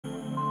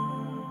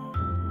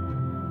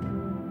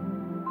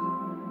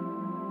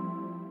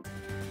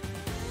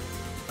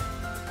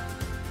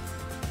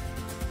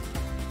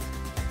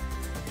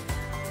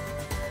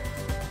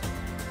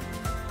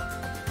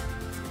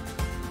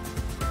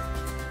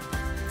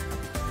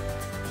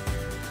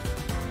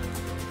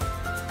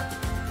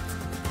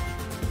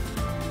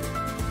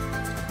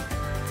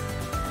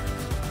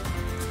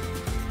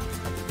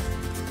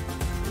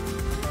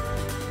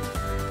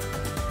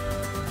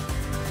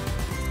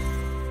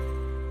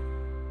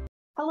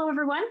Hello,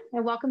 everyone,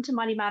 and welcome to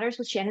Money Matters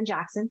with Shannon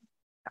Jackson,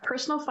 a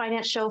personal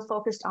finance show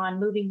focused on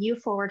moving you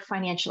forward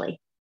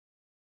financially.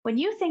 When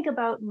you think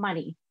about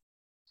money,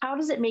 how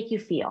does it make you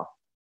feel?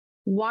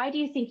 Why do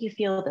you think you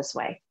feel this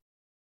way?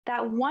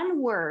 That one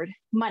word,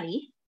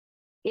 money,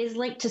 is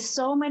linked to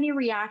so many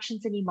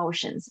reactions and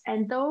emotions,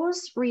 and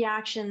those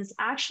reactions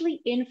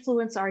actually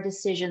influence our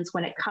decisions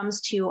when it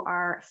comes to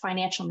our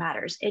financial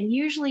matters. And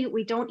usually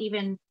we don't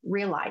even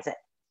realize it.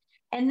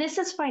 And this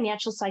is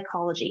financial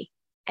psychology.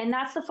 And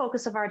that's the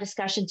focus of our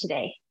discussion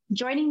today.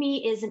 Joining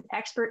me is an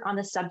expert on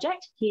the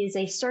subject. He is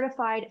a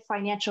certified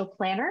financial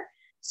planner,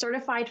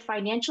 certified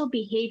financial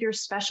behavior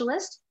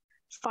specialist,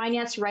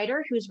 finance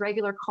writer whose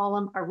regular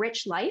column, A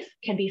Rich Life,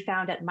 can be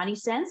found at Money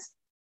Sense.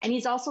 And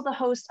he's also the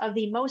host of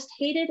the Most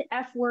Hated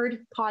F Word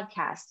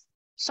podcast.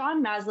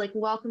 Shaun Maslyk,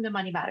 welcome to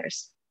Money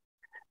Matters.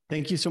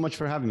 Thank you so much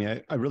for having me.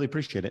 I really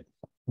appreciate it.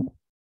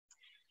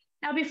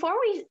 Now, before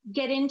we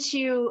get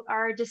into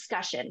our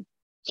discussion,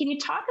 can you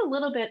talk a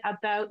little bit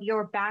about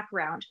your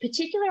background,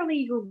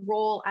 particularly your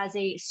role as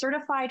a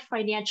certified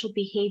financial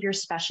behavior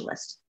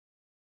specialist?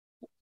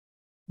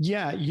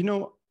 Yeah,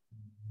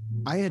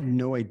 I had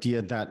no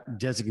idea that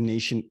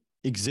designation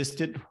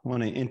existed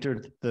when I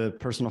entered the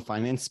personal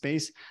finance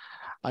space.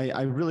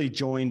 I really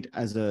joined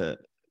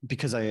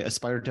because I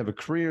aspired to have a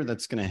career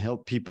that's going to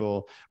help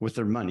people with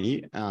their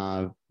money,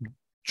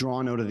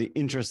 drawn out of the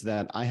interest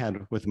that I had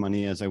with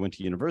money as I went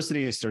to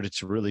university. I started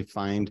to really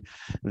find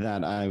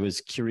that I was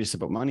curious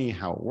about money,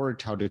 how it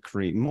worked, how to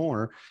create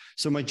more.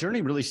 So my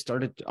journey really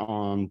started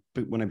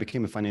when I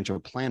became a financial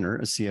planner,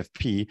 a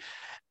CFP.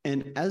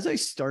 And as I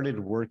started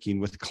working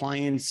with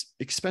clients,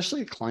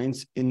 especially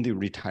clients in the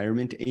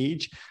retirement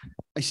age,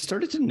 I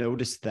started to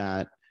notice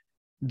that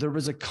there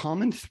was a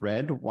common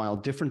thread. While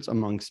difference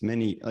amongst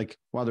many,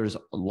 while there's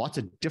lots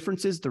of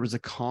differences, there was a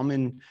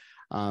common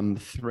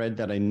thread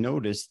that I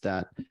noticed,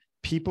 that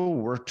people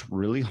worked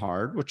really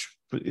hard, which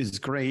is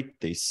great.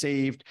 They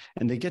saved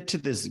and they get to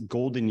this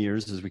golden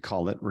years, as we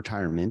call it,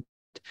 retirement,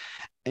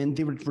 and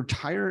they would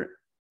retire.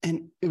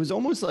 And it was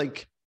almost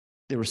like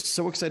they were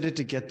so excited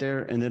to get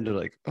there. And then they're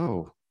like,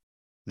 oh,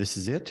 this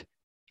is it.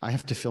 I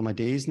have to fill my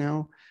days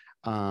now.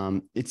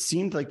 It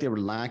seemed like they were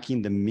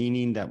lacking the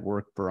meaning that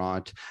work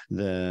brought,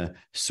 the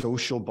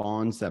social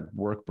bonds that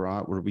work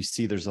brought, where we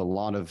see there's a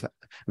lot of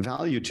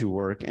value to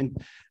work.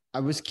 And I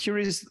was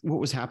curious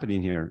what was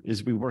happening here.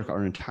 Is we work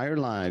our entire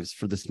lives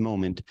for this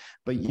moment,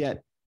 but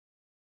yet,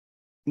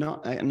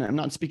 and I'm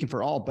not speaking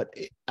for all, but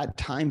at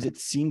times it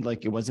seemed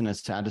like it wasn't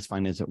as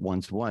satisfying as it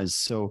once was.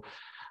 So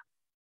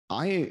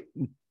at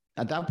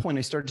that point,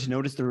 I started to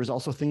notice there was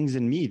also things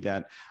in me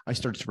that I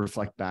started to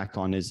reflect back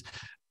on. Is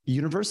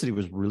university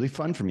was really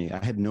fun for me.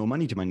 I had no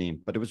money to my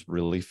name, but it was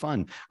really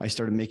fun. I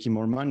started making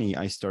more money.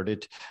 I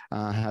started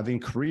having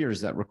careers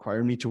that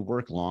required me to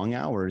work long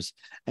hours.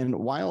 And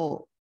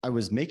while I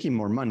was making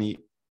more money,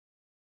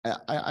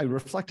 I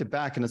reflected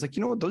back and I was like,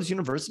 those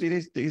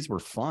university days were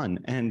fun.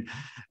 And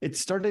it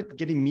started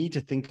getting me to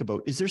think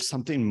about, is there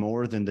something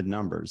more than the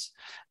numbers?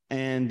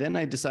 And then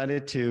I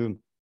decided to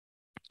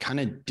kind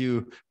of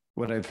do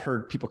what I've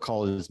heard people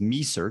call as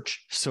me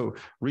search. So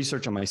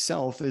research on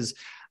myself is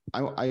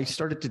I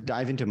started to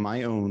dive into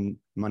my own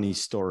money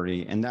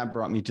story. And that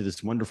brought me to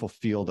this wonderful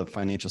field of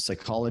financial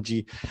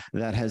psychology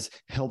that has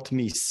helped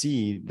me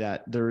see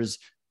that there is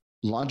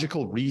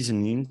logical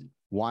reasoning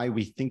why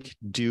we think,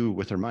 do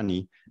with our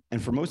money.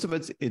 And for most of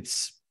us,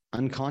 it's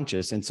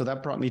unconscious. And so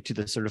that brought me to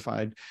the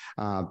certified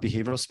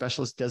behavioral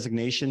specialist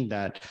designation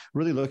that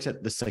really looks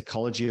at the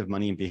psychology of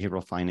money and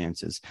behavioral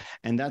finances.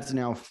 And that's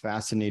now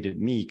fascinated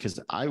me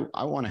because I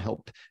want to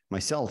help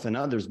myself and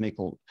others make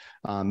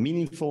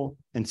meaningful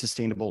and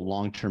sustainable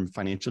long-term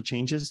financial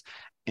changes.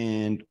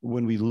 And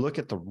when we look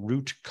at the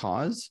root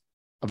cause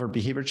of our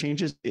behavior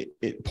changes,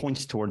 it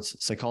points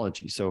towards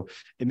psychology. So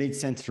it made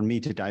sense for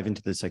me to dive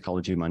into the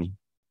psychology of money.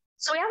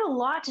 So we have a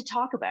lot to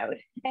talk about.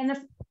 And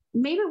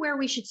maybe where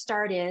we should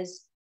start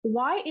is,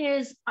 why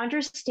is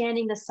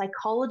understanding the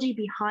psychology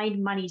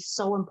behind money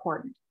so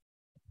important?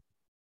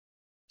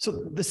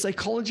 So the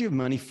psychology of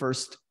money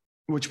first,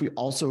 which we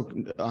also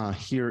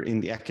hear in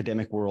the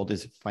academic world,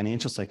 is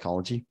financial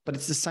psychology, but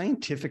it's the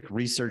scientific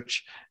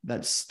research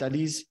that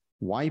studies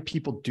why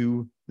people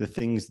do the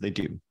things they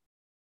do.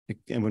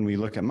 And when we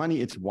look at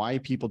money, it's why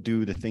people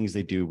do the things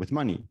they do with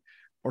money.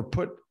 Or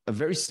put a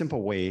very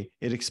simple way,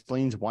 it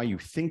explains why you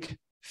think,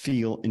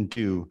 feel, and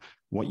do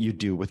what you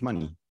do with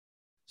money.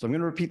 So I'm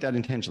going to repeat that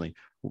intentionally.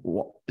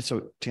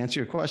 So to answer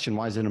your question,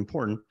 why is it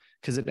important?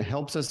 Because it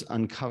helps us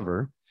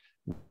uncover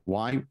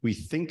why we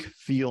think,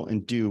 feel,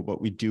 and do what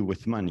we do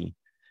with money.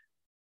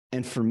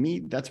 And for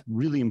me, that's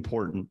really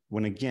important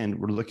when, again,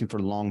 we're looking for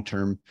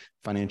long-term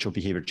financial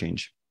behavior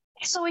change.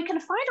 So we can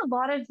find a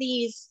lot of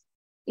these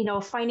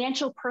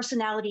financial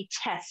personality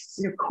tests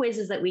or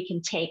quizzes that we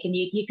can take. And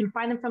you can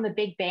find them from the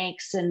big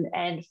banks and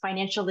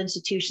financial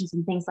institutions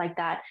and things like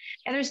that.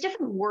 And there's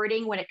different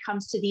wording when it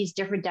comes to these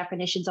different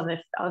definitions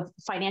of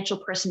financial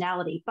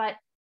personality. But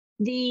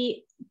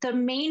the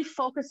main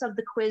focus of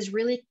the quiz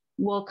really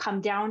will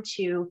come down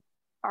to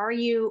are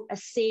you a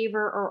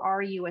saver or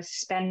are you a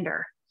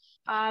spender?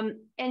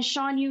 And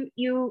Shaun,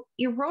 you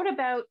wrote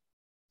about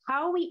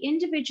how we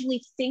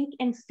individually think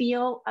and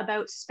feel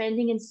about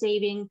spending and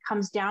saving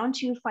comes down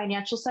to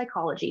financial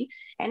psychology,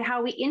 and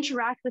how we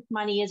interact with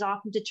money is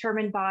often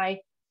determined by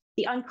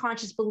the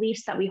unconscious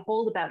beliefs that we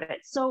hold about it.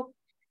 So,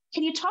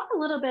 can you talk a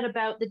little bit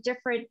about the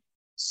different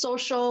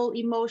social,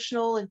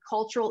 emotional, and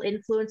cultural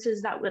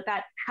influences that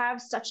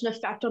have such an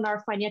effect on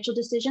our financial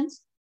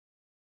decisions?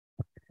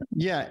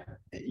 Yeah,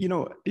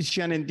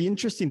 Shannon, the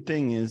interesting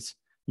thing is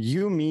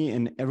you, me,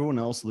 and everyone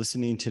else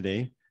listening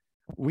today,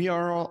 we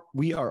are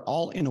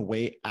all in a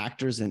way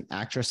actors and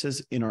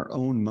actresses in our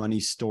own money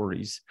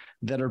stories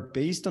that are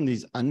based on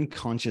these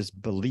unconscious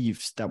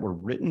beliefs that were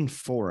written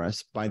for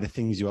us by the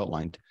things you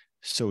outlined: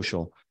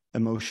 social,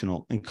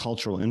 emotional, and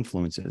cultural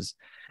influences.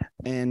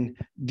 And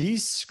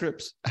these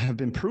scripts have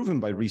been proven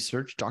by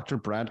research. Dr.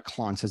 Brad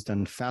Klontz has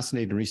done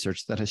fascinating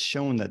research that has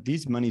shown that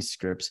these money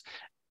scripts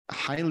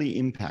highly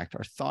impact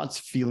our thoughts,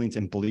 feelings,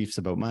 and beliefs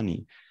about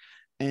money.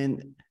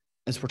 And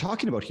as we're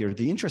talking about here,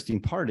 the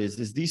interesting part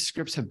is these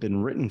scripts have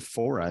been written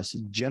for us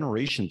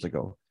generations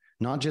ago,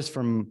 not just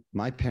from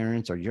my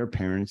parents or your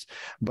parents,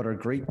 but our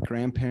great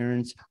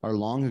grandparents, our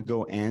long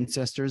ago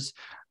ancestors.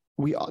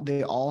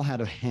 They all had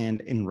a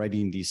hand in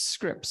writing these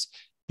scripts,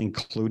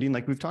 including,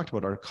 like we've talked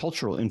about, our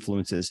cultural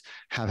influences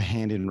have a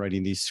hand in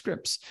writing these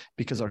scripts,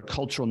 because our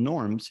cultural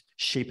norms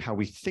shape how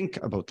we think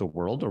about the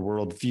world, or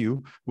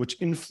worldview,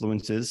 which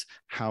influences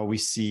how we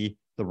see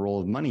the role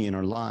of money in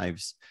our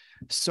lives.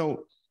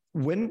 So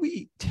when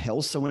we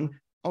tell someone,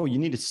 oh, you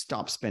need to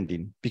stop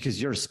spending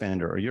because you're a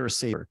spender or you're a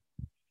saver,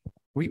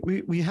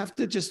 we have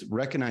to just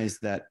recognize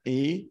that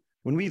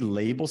when we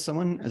label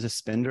someone as a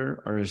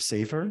spender or a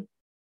saver,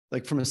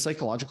 like from a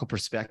psychological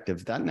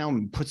perspective, that now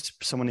puts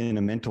someone in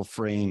a mental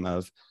frame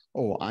of,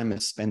 oh, I'm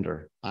a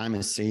spender, I'm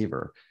a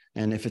saver.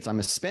 And if I'm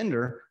a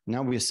spender,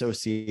 now we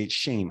associate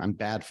shame. I'm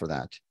bad for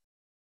that.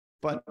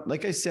 But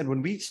like I said,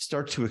 when we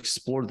start to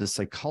explore the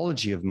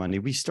psychology of money,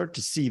 we start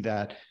to see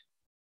that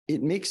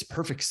it makes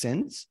perfect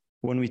sense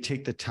when we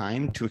take the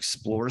time to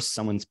explore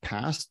someone's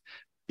past.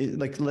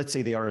 Like, let's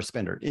say they are a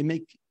spender.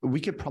 We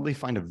could probably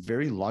find a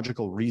very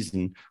logical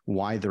reason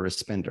why they're a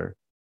spender.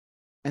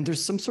 And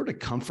there's some sort of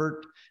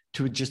comfort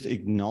to just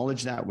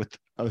acknowledge that with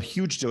a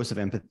huge dose of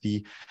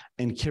empathy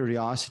and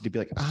curiosity to be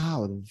like,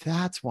 oh,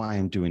 that's why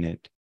I'm doing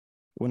it.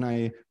 When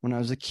I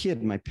was a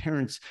kid, my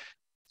parents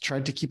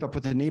tried to keep up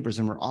with the neighbors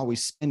and were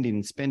always spending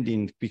and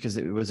spending because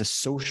it was a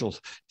social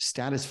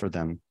status for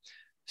them.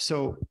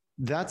 So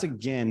that's,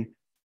 again,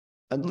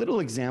 a little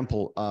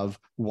example of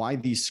why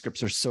these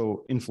scripts are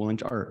so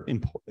influential or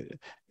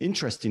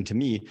interesting to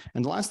me.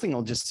 And the last thing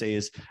I'll just say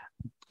is,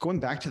 going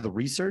back to the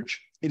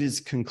research, it is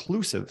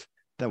conclusive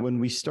that when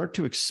we start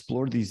to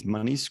explore these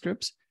money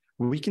scripts,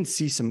 we can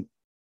see some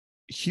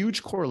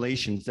huge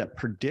correlations that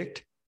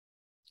predict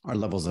our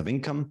levels of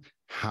income,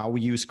 how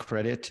we use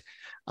credit,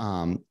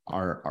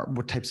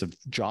 what types of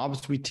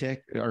jobs we take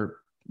or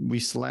we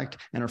select,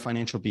 and our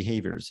financial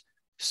behaviors.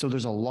 So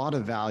there's a lot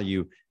of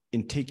value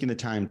in taking the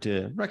time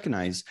to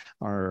recognize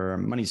our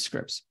money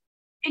scripts.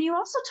 And you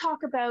also talk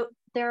about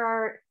there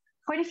are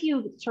quite a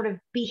few sort of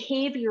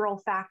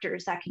behavioral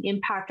factors that can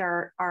impact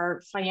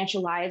our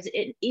financial lives,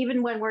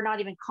 even when we're not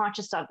even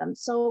conscious of them.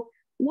 So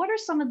what are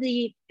some of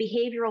the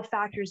behavioral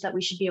factors that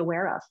we should be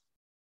aware of?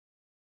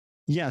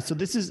 Yeah, so I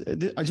just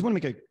want to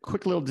make a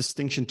quick little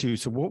distinction too.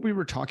 So what we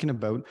were talking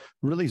about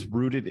really is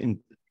rooted in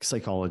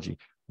psychology,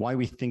 why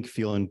we think,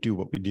 feel, and do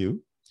what we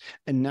do.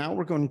 And now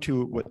we're going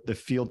to what the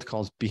field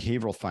calls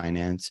behavioral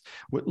finance,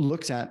 what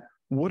looks at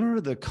what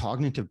are the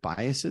cognitive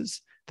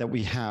biases that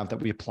we have that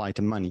we apply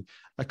to money.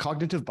 A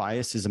cognitive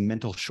bias is a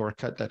mental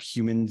shortcut that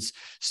humans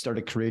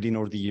started creating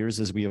over the years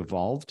as we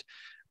evolved,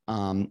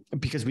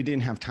 because we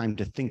didn't have time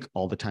to think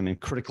all the time and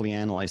critically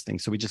analyze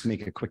things. So we just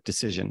make a quick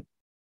decision.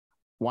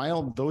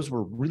 While those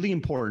were really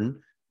important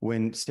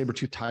when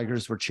saber-toothed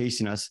tigers were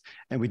chasing us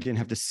and we didn't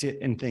have to sit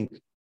and think,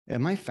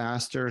 am I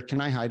faster? Can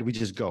I hide? We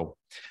just go.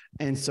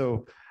 And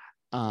so,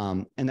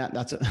 and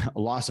that's a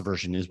loss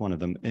aversion is one of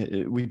them.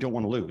 We don't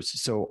want to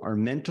lose. So our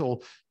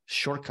mental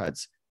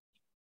shortcuts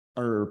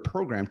are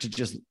programmed to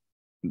just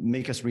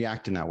make us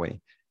react in that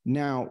way.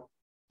 Now,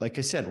 like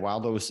I said,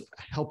 while those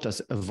helped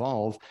us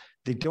evolve,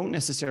 they don't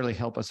necessarily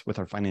help us with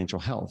our financial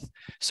health.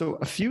 So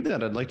a few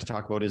that I'd like to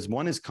talk about is,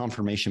 one is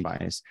confirmation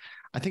bias.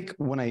 I think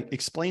when I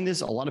explain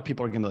this, a lot of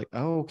people are going to be like,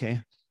 oh, okay,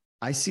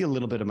 I see a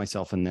little bit of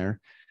myself in there,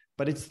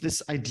 but it's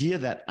this idea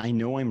that I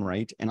know I'm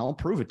right and I'll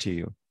prove it to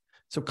you.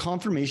 So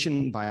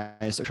confirmation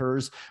bias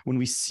occurs when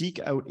we seek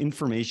out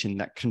information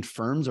that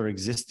confirms our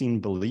existing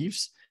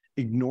beliefs,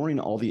 ignoring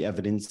all the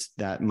evidence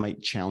that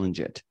might challenge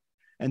it.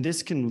 And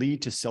this can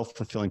lead to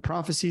self-fulfilling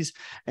prophecies,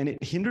 and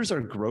it hinders our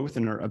growth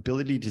and our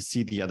ability to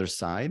see the other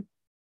side.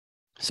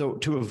 So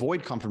to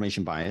avoid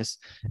confirmation bias,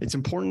 it's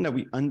important that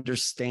we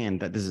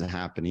understand that this is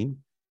happening,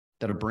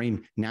 that our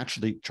brain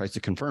naturally tries to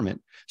confirm it.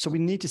 So we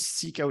need to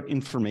seek out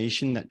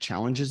information that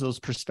challenges those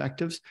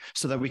perspectives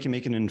so that we can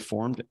make an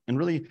informed and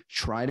really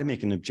try to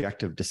make an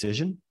objective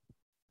decision.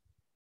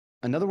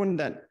 Another one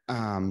that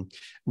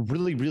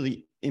really,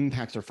 really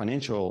impacts our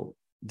financial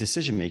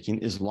decision making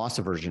is loss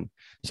aversion.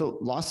 So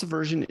loss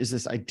aversion is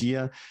this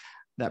idea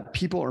that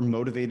people are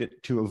motivated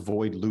to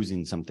avoid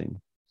losing something.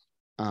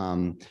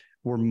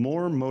 We're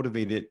more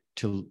motivated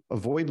to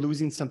avoid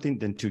losing something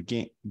than to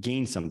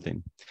gain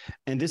something.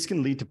 And this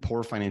can lead to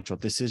poor financial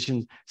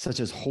decisions,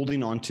 such as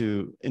holding on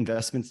to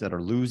investments that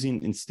are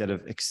losing instead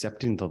of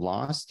accepting the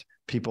loss.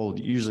 People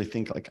usually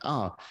think like,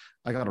 I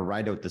got to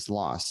ride out this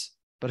loss.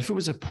 But if it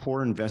was a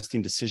poor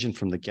investing decision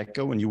from the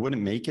get-go and you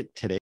wouldn't make it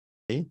today,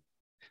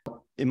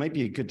 it might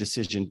be a good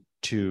decision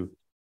to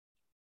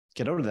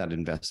get out of that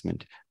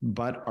investment,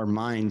 but our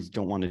minds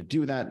don't want to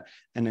do that.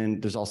 And then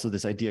there's also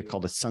this idea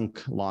called a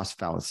sunk loss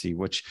fallacy,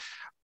 which,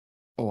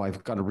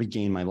 I've got to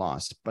regain my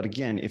loss. But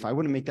again, if I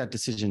wouldn't make that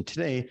decision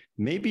today,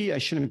 maybe I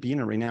shouldn't be in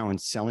it right now, and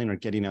selling or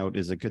getting out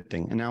is a good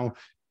thing. And now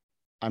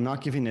I'm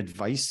not giving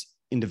advice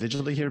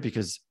individually here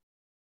because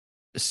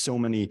so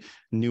many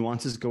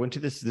nuances go into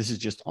this. This is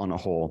just on a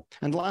whole.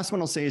 And the last one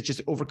I'll say is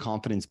just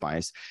overconfidence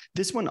bias.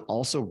 This one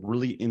also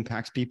really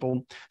impacts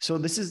people. So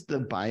this is the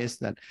bias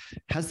that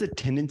has the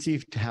tendency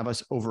to have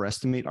us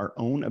overestimate our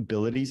own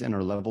abilities and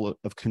our level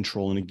of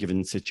control in a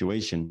given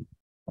situation.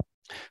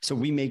 So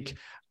we make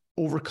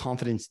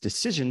overconfidence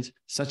decisions,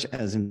 such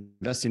as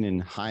investing in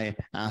high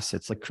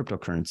assets like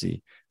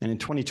cryptocurrency. And in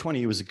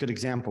 2020, it was a good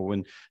example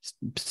when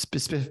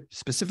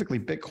specifically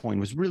Bitcoin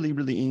was really,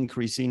 really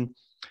increasing.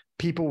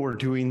 People were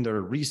doing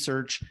their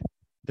research.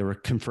 They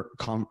were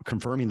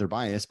confirming their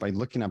bias by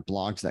looking at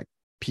blogs that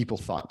people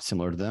thought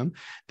similar to them.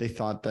 They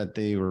thought that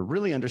they were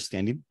really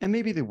understanding, and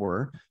maybe they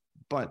were,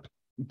 but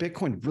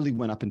Bitcoin really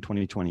went up in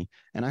 2020.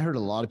 And I heard a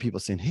lot of people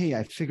saying, hey,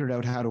 I figured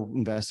out how to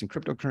invest in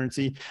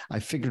cryptocurrency. I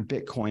figured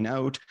Bitcoin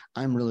out.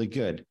 I'm really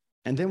good.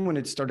 And then when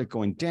it started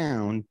going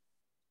down,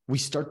 we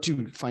start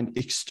to find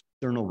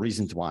external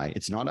reasons why.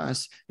 It's not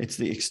us, it's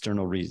the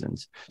external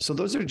reasons. So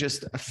those are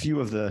just a few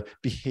of the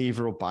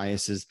behavioral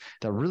biases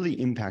that really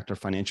impact our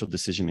financial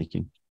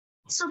decision-making.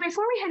 So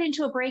before we head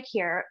into a break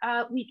here,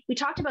 we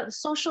talked about the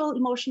social,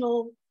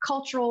 emotional,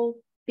 cultural,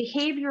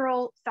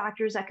 behavioral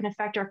factors that can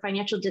affect our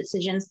financial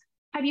decisions.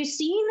 Have you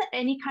seen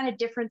any kind of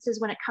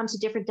differences when it comes to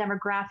different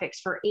demographics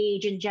for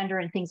age and gender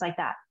and things like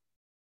that?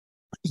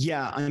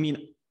 Yeah, I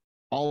mean,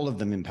 all of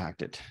them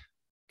impact it,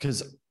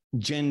 because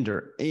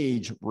gender,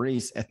 age,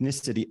 race,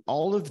 ethnicity,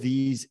 all of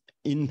these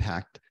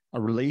impact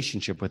a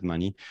relationship with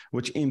money,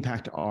 which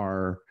impact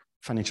our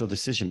financial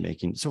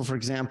decision-making. So for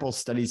example,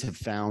 studies have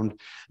found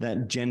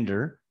that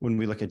gender, when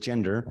we look at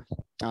gender,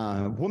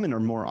 women are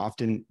more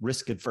often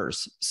risk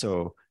adverse.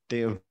 So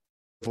they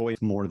avoid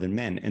more than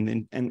men.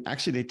 And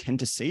actually they tend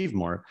to save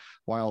more,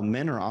 while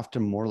men are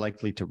often more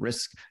likely to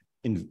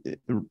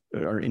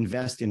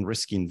invest in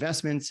risky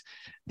investments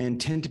and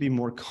tend to be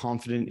more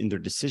confident in their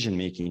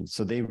decision-making.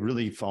 So they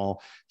really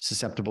fall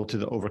susceptible to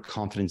the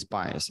overconfidence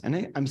bias.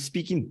 And I'm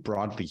speaking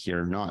broadly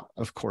here, not,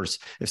 of course,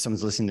 if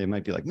someone's listening, they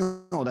might be like,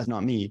 no, that's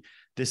not me.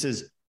 This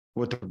is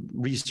what the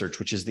research,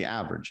 which is the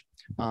average.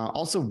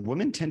 Also,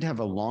 women tend to have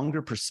a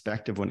longer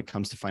perspective when it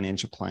comes to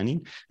financial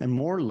planning and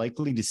more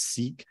likely to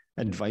seek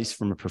advice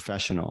from a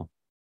professional.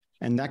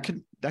 And that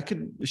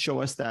could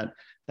show us that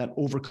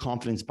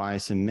overconfidence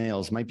bias in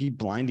males might be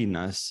blinding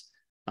us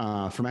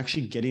from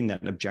actually getting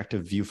that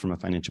objective view from a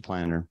financial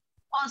planner.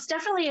 Well, it's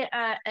definitely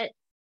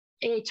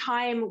a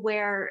time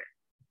where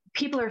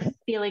people are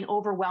feeling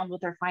overwhelmed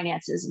with their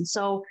finances. And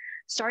so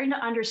starting to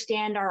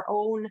understand our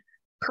own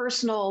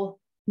personal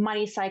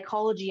money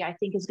psychology, I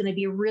think, is going to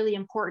be really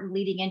important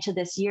leading into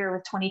this year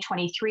with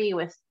 2023,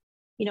 with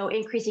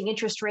increasing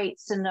interest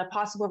rates and a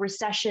possible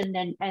recession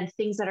and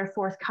things that are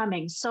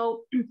forthcoming.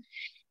 So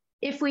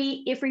if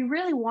we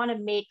really want to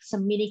make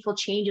some meaningful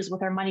changes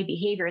with our money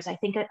behaviors, I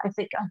think a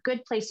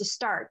good place to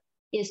start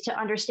is to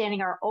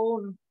understanding our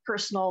own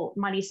personal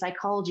money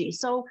psychology.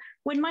 So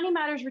when Money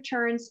Matters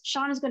returns,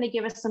 Shaun is going to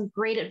give us some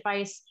great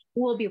advice.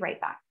 We'll be right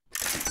back.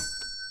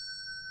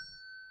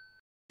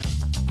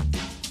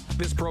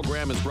 This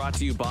program is brought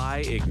to you by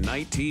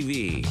Ignite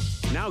TV.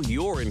 Now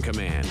you're in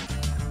command.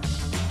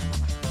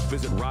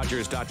 Visit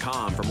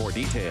Rogers.com for more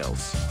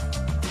details.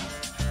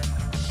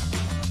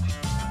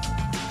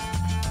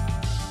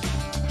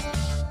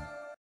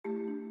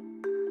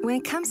 When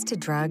it comes to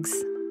drugs,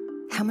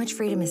 how much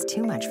freedom is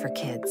too much for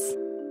kids?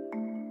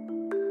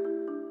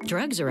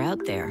 Drugs are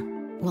out there.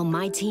 Will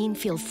my teen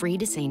feel free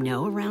to say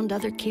no around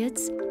other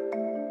kids?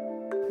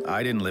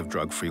 I didn't live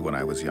drug-free when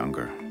I was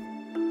younger.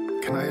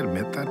 Can I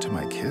admit that to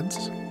my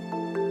kids?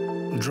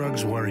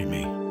 Drugs worry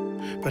me,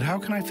 but how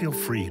can I feel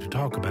free to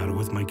talk about it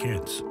with my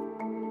kids?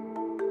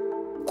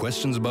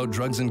 Questions about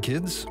drugs and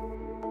kids?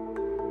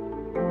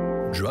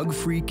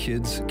 Drug-Free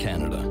Kids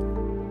Canada.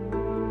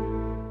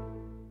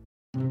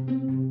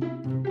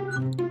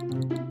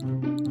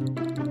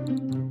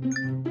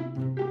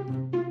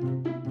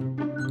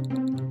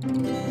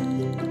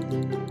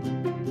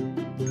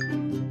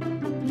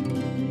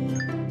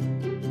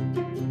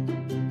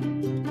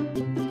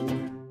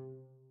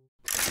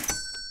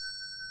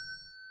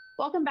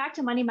 Welcome back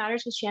to Money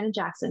Matters with Shannon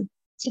Jackson.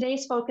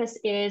 Today's focus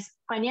is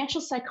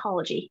financial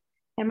psychology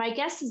and my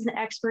guest is an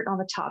expert on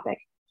the topic.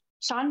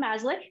 Shaun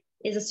Maslyk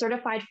is a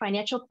certified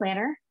financial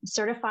planner,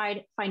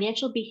 certified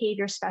financial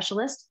behavior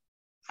specialist,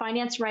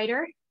 finance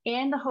writer,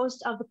 and the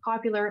host of the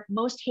popular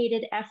Most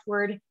Hated F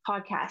Word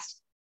podcast.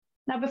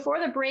 Now, before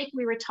the break,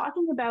 we were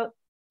talking about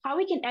how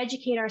we can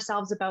educate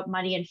ourselves about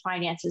money and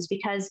finances,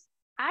 because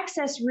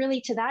access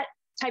really to that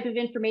type of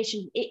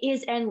information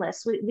is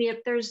endless.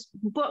 There's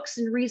books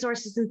and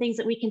resources and things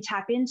that we can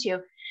tap into.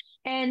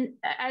 And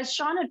as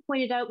Shaun had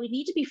pointed out, we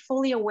need to be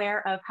fully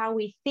aware of how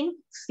we think,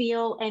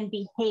 feel, and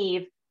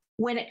behave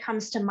when it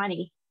comes to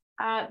money,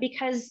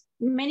 because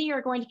many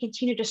are going to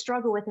continue to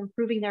struggle with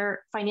improving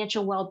their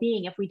financial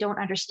well-being if we don't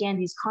understand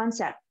these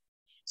concepts.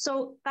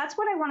 So that's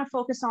what I want to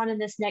focus on in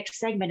this next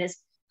segment, is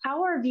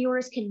how our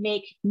viewers can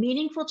make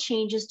meaningful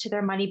changes to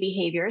their money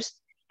behaviors,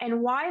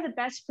 and why the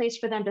best place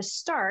for them to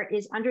start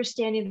is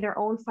understanding their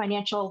own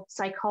financial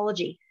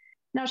psychology.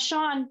 Now,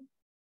 Shaun,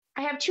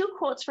 I have two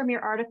quotes from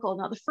your article.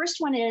 Now, the first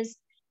one is,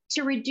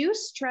 to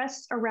reduce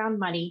stress around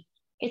money,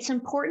 it's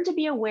important to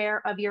be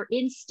aware of your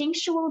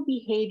instinctual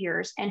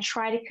behaviors and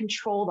try to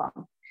control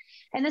them.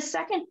 And the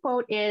second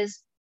quote is,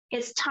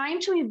 it's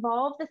time to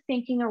evolve the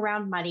thinking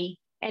around money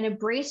and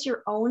embrace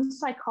your own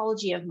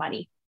psychology of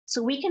money,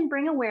 so we can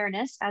bring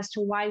awareness as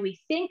to why we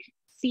think,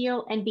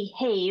 feel, and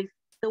behave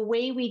the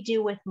way we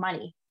do with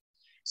money.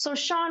 So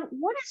Shaun,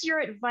 what is your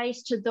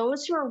advice to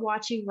those who are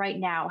watching right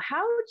now?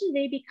 How do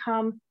they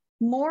become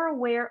more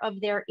aware of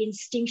their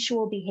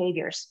instinctual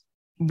behaviors?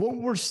 What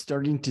we're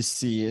starting to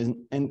see is,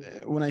 and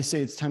when I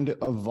say it's time to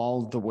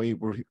evolve the way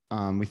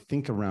we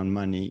think around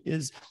money,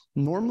 is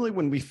normally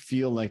when we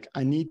feel like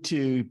I need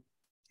to,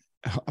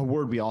 a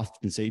word we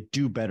often say,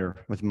 do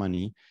better with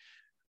money,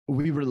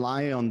 we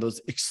rely on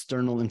those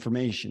external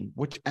information,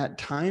 which at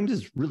times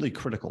is really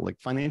critical. Like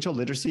financial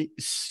literacy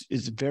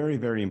is very,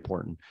 very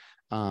important.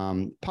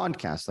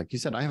 Podcasts, like you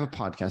said, I have a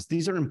podcast.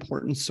 These are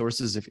important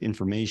sources of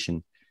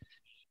information.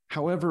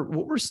 However,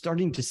 what we're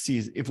starting to see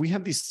is if we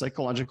have these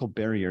psychological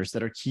barriers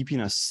that are keeping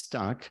us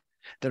stuck,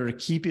 that are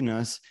keeping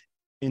us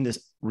in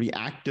this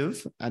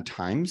reactive, at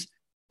times,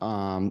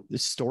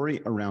 story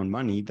around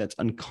money that's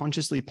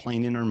unconsciously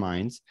playing in our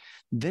minds,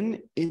 then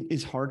it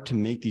is hard to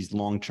make these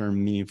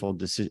long-term meaningful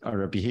decision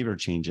or behavior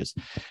changes.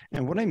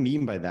 And what I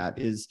mean by that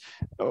is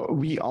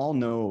we all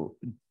know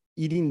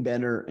eating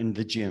better in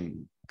the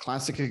gym,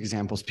 classic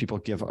examples people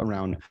give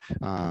around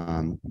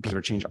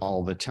behavior change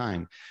all the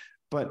time.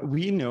 But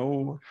we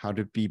know how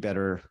to be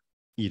better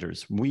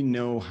eaters. We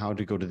know how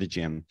to go to the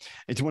gym.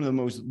 It's one of the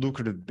most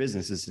lucrative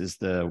businesses is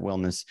the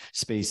wellness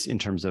space in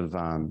terms of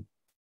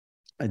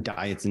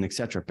diets and et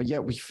cetera. But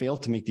yet we fail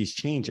to make these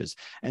changes.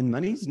 And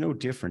money is no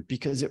different,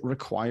 because it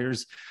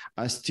requires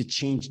us to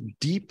change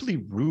deeply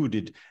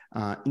rooted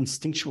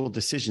instinctual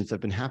decisions that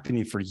have been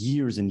happening for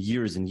years and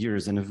years and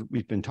years. And if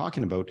we've been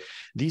talking about,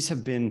 these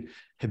have been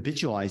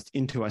habitualized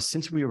into us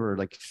since we were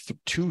like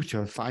 2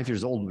 to 5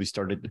 years old. We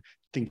started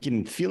thinking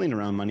and feeling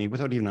around money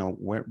without even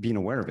being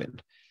aware of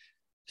it.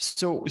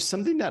 So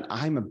something that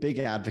I'm a big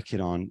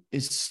advocate on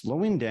is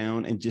slowing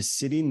down and just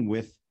sitting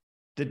with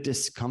the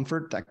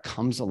discomfort that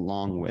comes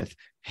along with,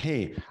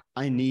 hey,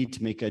 I need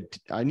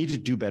to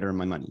do better in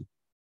my money.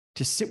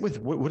 To sit with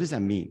what does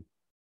that mean?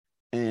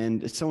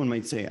 And someone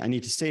might say, I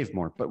need to save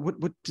more, but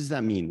what does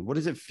that mean? What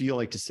does it feel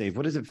like to save?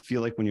 What does it feel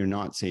like when you're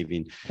not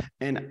saving?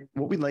 And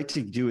what we like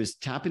to do is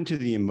tap into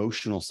the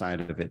emotional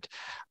side of it.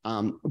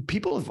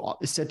 People have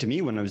said to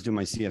me when I was doing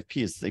my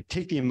CFP, is like,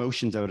 take the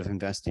emotions out of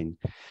investing.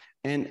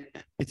 And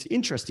it's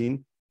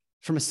interesting,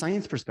 from a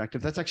science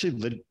perspective, that's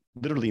actually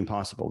literally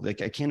impossible.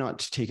 Like, I cannot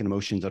take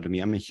emotions out of me.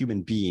 I'm a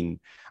human being.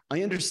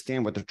 I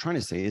understand what they're trying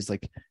to say is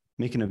like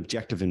make an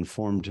objective,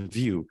 informed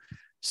view.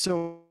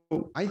 So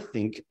I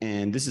think,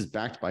 and this is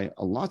backed by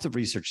lots of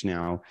research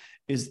now,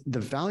 is the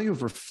value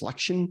of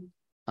reflection,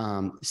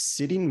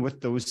 sitting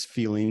with those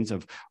feelings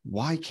of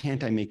why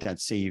can't I make that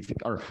save,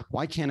 or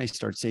why can't I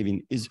start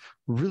saving, is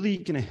really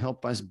going to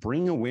help us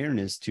bring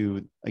awareness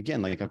to,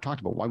 again, like I've talked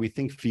about, why we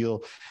think,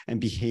 feel,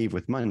 and behave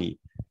with money.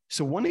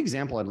 So one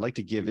example I'd like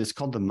to give is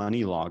called the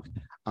money log.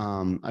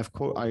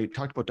 I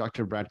talked about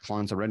Dr. Brad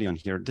Klons already on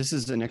here. This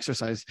is an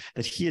exercise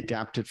that he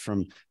adapted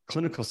from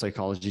clinical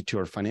psychology to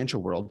our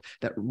financial world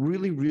that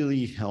really,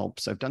 really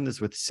helps. I've done this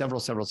with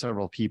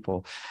several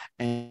people,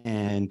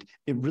 and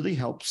it really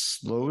helps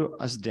slow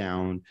us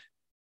down,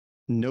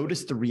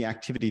 notice the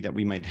reactivity that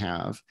we might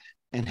have,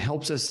 and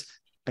helps us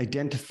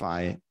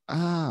identify,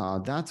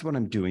 that's what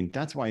I'm doing.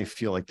 That's why I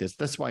feel like this.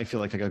 That's why I feel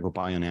like I got to go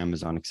buy on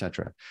Amazon,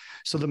 etc.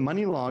 So the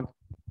money log,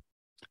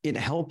 it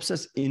helps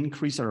us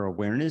increase our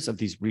awareness of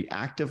these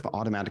reactive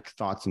automatic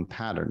thoughts and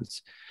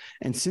patterns.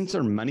 And since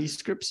our money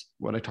scripts,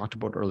 what I talked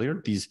about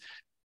earlier, these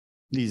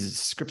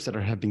scripts that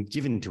have been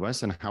given to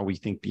us and how we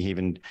think, behave,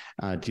 and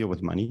deal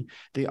with money,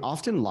 they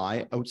often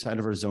lie outside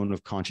of our zone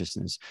of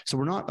consciousness. So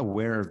we're not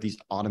aware of these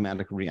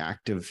automatic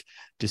reactive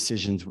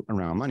decisions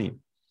around money.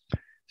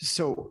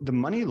 So the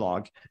money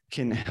log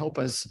can help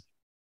us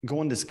go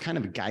on this kind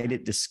of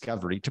guided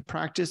discovery to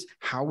practice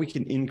how we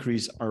can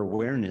increase our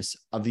awareness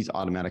of these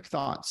automatic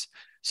thoughts.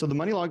 So the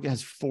money log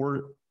has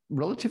 4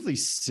 relatively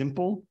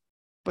simple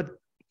but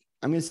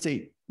I'm going to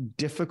say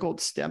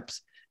difficult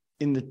steps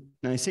and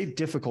I say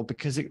difficult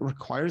because it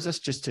requires us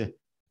just to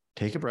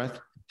take a breath,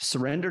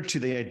 surrender to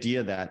the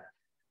idea that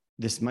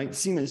this might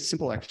seem a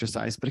simple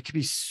exercise, but it can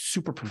be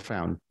super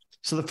profound.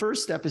 So the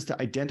first step is to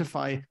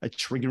identify a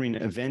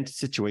triggering event,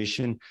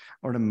 situation,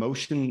 or an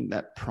emotion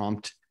that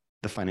prompt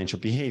the financial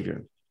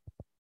behavior.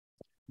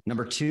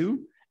 Number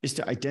two is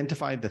to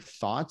identify the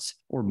thoughts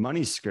or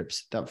money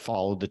scripts that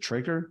follow the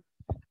trigger.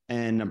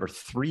 And number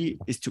three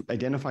is to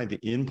identify the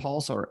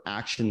impulse or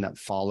action that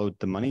followed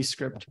the money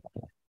script.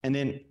 And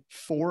then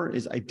four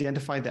is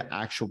identify the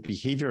actual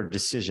behavior or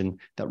decision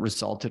that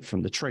resulted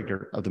from the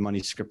trigger of the money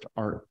script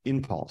or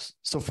impulse.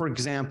 So for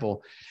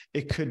example,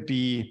 it could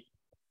be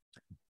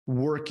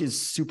work is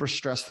super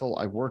stressful.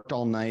 I worked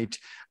all night.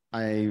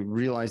 I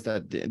realized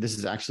that this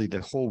is actually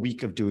the whole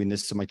week of doing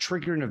this. So my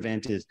triggering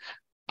event is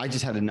I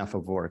just had enough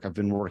of work. I've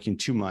been working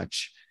too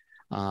much.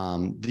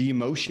 The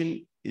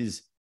emotion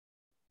is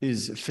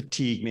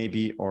fatigue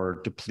maybe or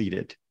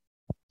depleted.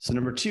 So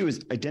number two is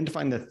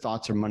identifying the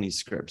thoughts or money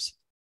scripts.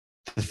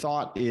 The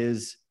thought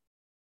is,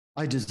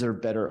 I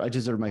deserve better. I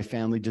deserve, my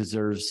family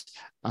deserves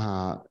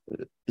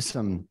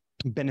some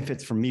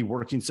benefits from me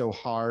working so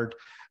hard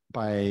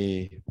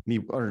by me,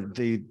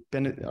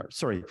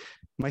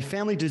 my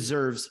family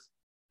deserves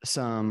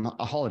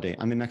a holiday.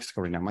 I'm in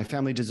Mexico right now. My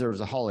family deserves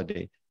a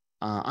holiday.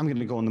 I'm going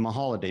to go on them a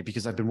holiday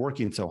because I've been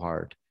working so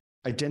hard.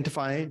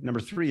 Number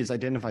three is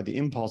identify the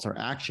impulse or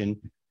action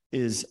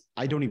is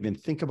I don't even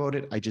think about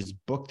it. I just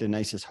booked the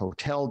nicest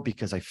hotel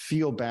because I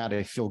feel bad.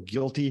 I feel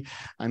guilty.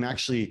 I'm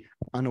actually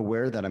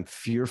unaware that I'm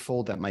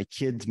fearful that my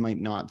kids might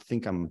not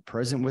think I'm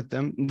present with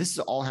them. And this is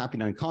all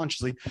happening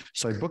unconsciously.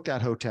 So I booked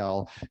that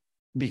hotel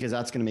because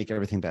that's going to make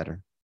everything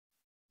better.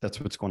 That's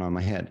what's going on in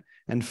my head.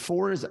 And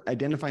four is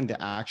identifying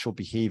the actual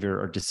behavior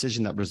or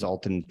decision that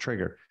resulted in the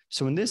trigger.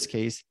 So in this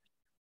case,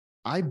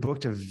 I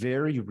booked a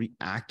very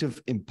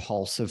reactive,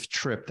 impulsive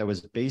trip that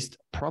was based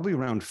probably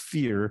around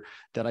fear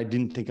that I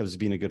didn't think I was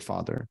being a good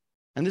father.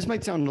 And this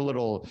might sound a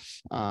little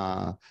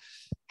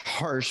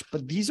harsh,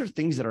 but these are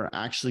things that are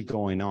actually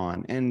going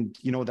on. And,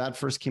 that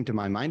first came to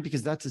my mind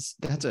because that's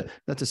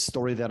a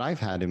story that I've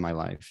had in my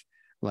life.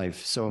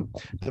 So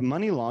the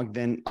money log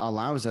then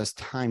allows us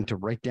time to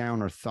write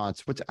down our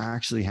thoughts, what's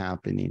actually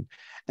happening.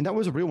 And that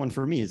was a real one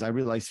for me, as I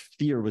realized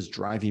fear was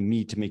driving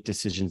me to make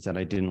decisions that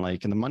I didn't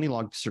like. And the money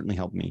log certainly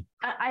helped me.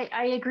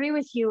 I agree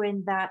with you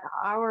in that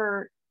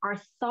our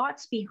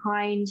thoughts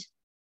behind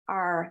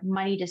our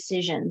money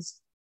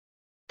decisions,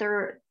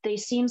 they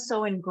seem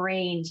so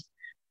ingrained.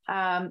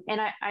 And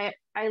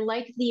I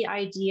like the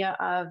idea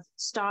of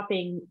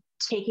stopping,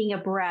 taking a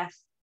breath,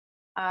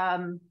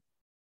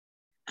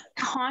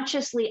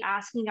 consciously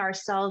asking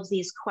ourselves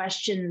these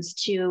questions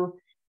to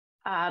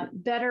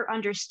better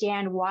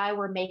understand why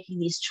we're making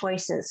these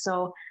choices.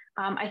 So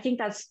I think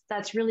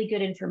that's really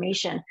good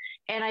information.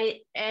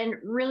 And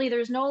really,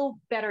 there's no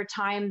better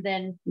time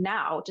than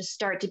now to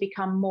start to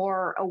become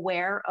more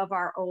aware of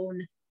our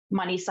own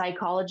money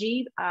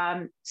psychology.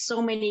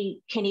 So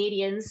many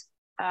Canadians,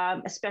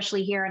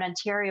 especially here in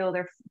Ontario,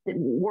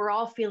 we're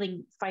all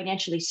feeling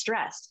financially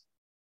stressed.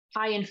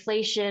 High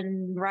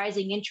inflation,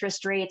 rising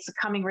interest rates, a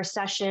coming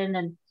recession,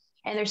 and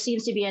there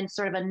seems to be a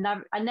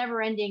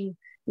never-ending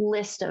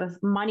list of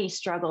money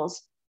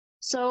struggles.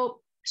 So,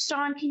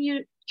 Shaun, can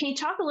you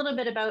talk a little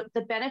bit about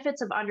the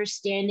benefits of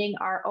understanding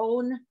our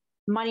own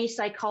money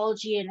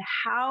psychology and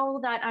how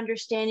that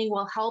understanding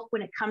will help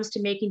when it comes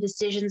to making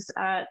decisions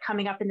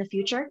coming up in the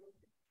future?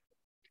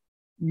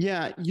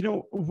 Yeah,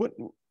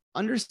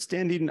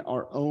 understanding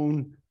our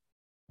own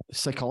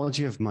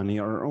psychology of money,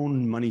 our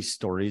own money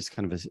stories,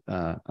 kind of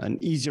an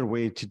easier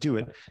way to do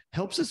it,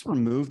 helps us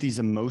remove these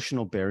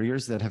emotional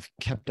barriers that have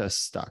kept us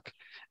stuck.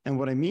 And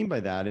what I mean by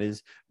that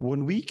is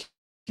when we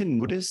can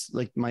notice,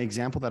 like my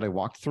example that I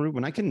walked through,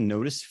 when I can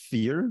notice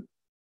fear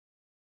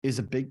is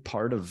a big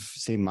part of,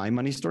 say, my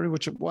money story,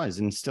 which it was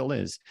and still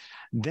is,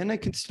 then I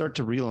can start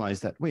to realize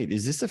that, wait,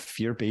 is this a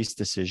fear-based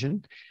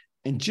decision?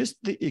 And just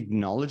the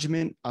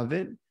acknowledgement of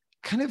it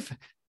kind of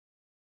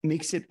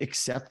makes it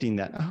accepting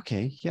that,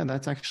 okay, yeah,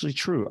 that's actually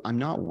true. I'm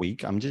not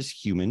weak. I'm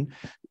just human.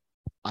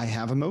 I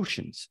have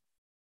emotions.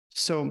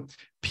 So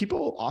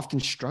people often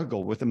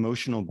struggle with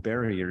emotional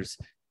barriers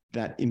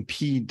that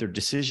impede their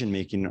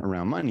decision-making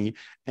around money.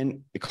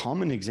 And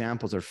common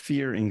examples are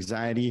fear,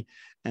 anxiety,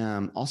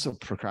 also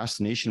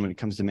procrastination when it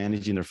comes to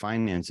managing their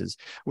finances,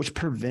 which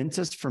prevents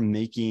us from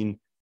making,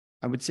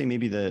 I would say,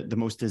 maybe the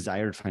most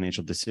desired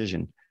financial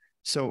decision.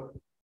 So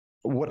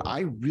what I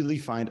really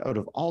find out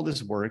of all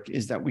this work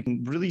is that we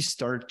can really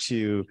start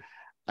to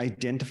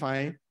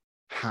identify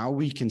how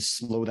we can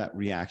slow that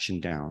reaction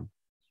down.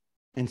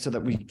 And so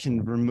that we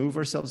can remove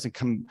ourselves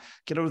and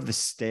get out of the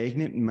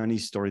stagnant money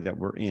story that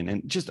we're in.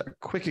 And just a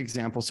quick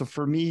example. So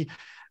for me,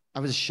 I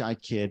was a shy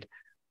kid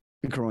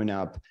growing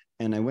up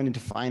and I went into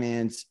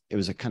finance. It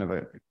was a kind of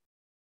a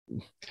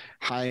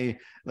high,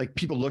 like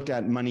people looked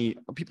at money,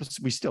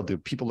 we still do.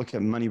 People look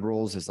at money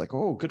roles as like,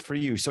 oh, good for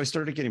you. So I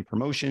started getting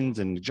promotions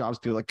and jobs.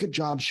 People like, good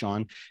job,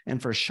 Shaun.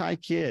 And for a shy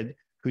kid,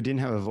 who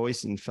didn't have a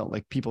voice and felt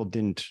like people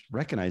didn't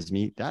recognize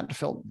me, that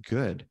felt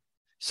good.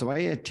 So I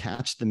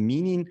attached the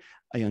meaning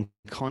I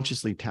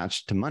unconsciously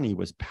attached to money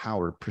was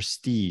power,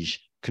 prestige,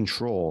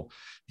 control,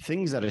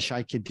 things that a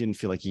shy kid didn't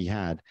feel like he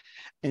had.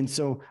 And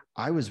so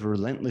I was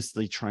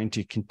relentlessly trying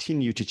to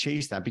continue to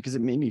chase that because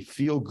it made me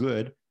feel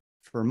good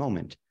for a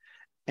moment.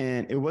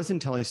 And it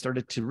wasn't until I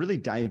started to really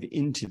dive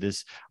into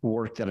this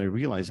work that I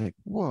realized, like,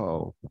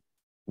 whoa,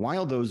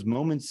 while those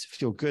moments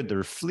feel good,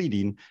 they're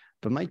fleeting,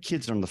 but my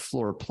kids are on the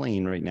floor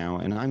playing right now,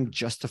 and I'm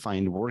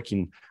justifying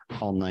working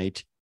all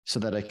night so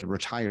that I could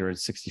retire at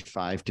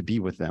 65 to be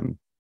with them.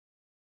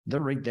 They're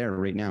right there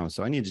right now.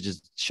 So I need to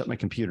just shut my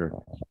computer.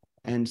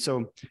 And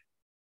so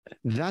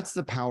that's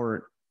the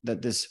power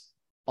that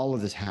all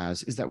of this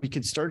has, is that we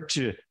could start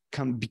to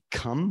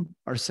become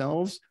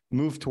ourselves,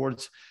 move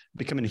towards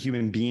becoming a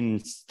human being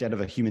instead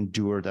of a human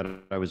doer that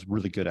I was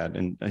really good at.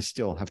 And I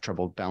still have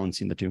trouble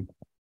balancing the two.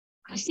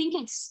 I think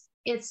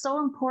it's so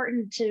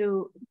important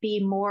to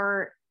be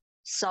more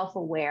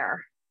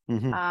self-aware.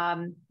 Mm-hmm.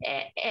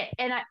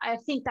 And I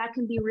think that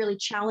can be really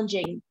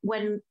challenging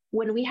when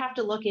we have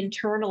to look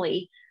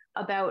internally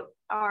about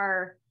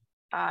our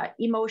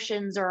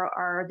emotions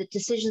or the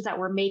decisions that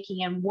we're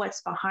making and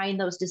what's behind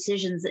those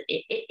decisions.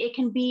 It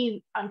can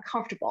be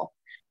uncomfortable.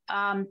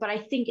 But I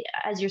think,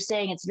 as you're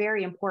saying, it's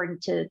very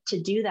important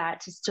to do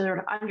that, to sort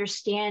of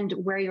understand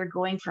where you're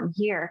going from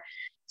here.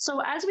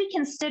 So as we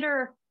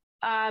consider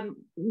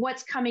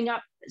what's coming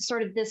up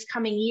sort of this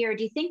coming year,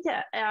 do you think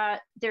that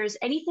there's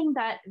anything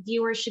that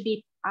viewers should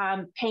be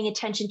paying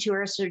attention to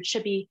or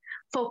should be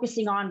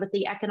focusing on with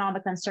the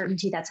economic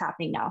uncertainty that's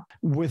happening now?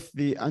 With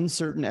the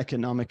uncertain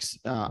economics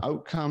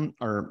outcome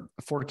or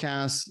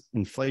forecasts,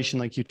 inflation,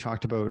 like you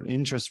talked about,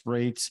 interest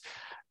rates,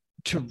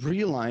 to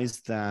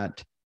realize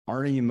that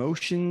our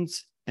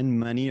emotions and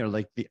money are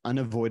like the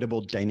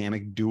unavoidable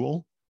dynamic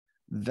dual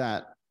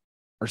that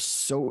are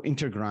so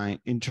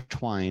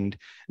intertwined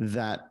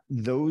that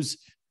those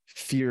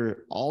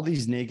fear, all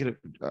these negative,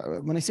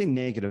 when I say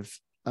negative,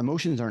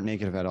 emotions aren't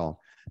negative at all.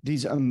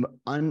 These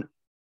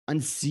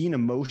unseen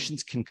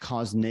emotions can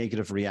cause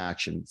negative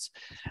reactions.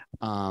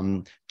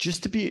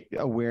 Just to be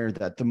aware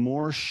that the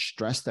more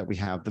stress that we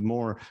have, the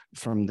more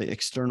from the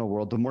external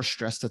world, the more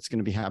stress that's going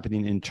to be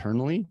happening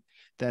internally,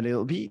 that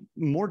it'll be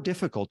more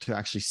difficult to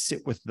actually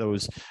sit with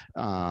those,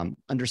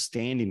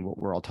 understanding what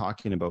we're all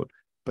talking about.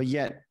 But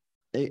yet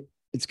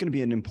it's going to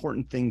be an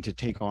important thing to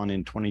take on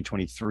in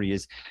 2023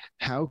 is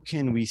how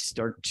can we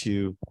start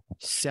to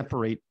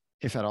separate,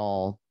 if at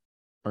all,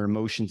 our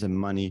emotions and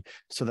money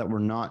so that we're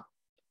not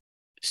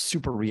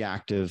super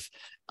reactive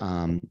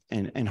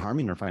and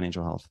harming our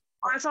financial health.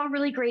 That's all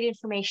really great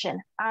information.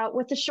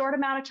 With the short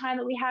amount of time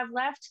that we have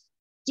left,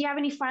 do you have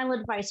any final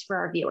advice for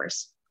our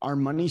viewers? Our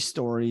money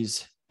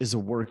stories is a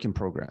work in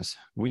progress.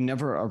 We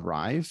never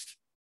arrive.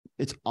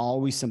 It's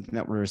always something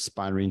that we're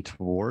aspiring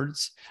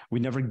towards. We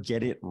never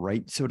get it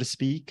right, so to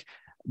speak.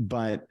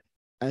 But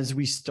as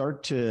we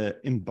start to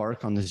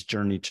embark on this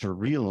journey to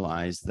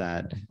realize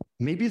that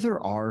maybe there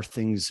are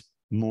things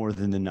more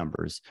than the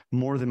numbers,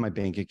 more than my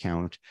bank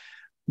account,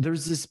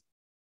 there's this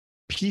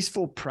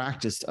peaceful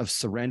practice of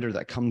surrender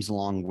that comes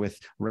along with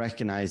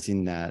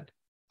recognizing that,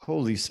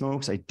 holy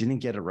smokes, I didn't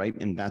get it right,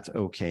 and that's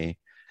okay.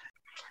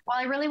 Well,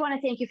 I really want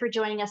to thank you for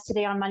joining us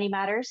today on Money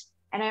Matters.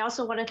 And I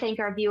also want to thank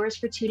our viewers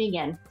for tuning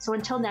in. So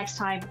until next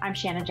time, I'm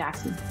Shannon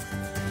Jackson.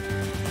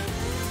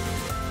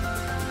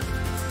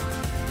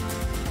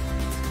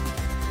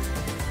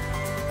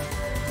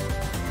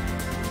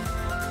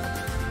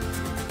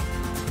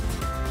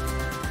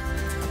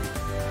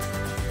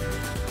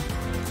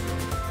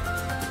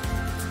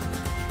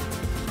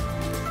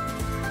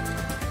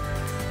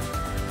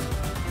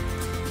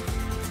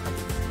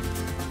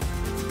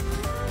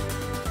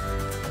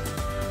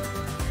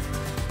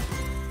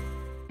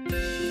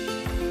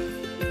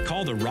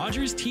 Call the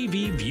Rogers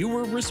TV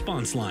Viewer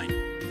Response Line.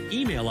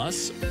 Email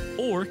us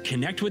or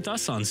connect with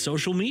us on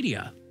social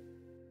media.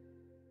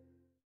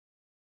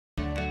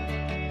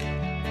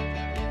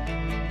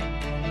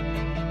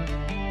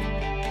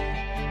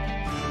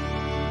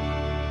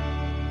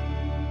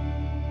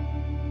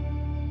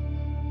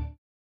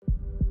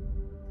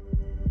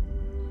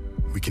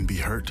 We can be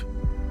hurt.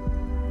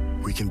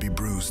 We can be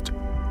bruised.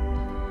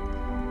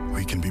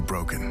 We can be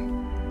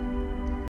broken.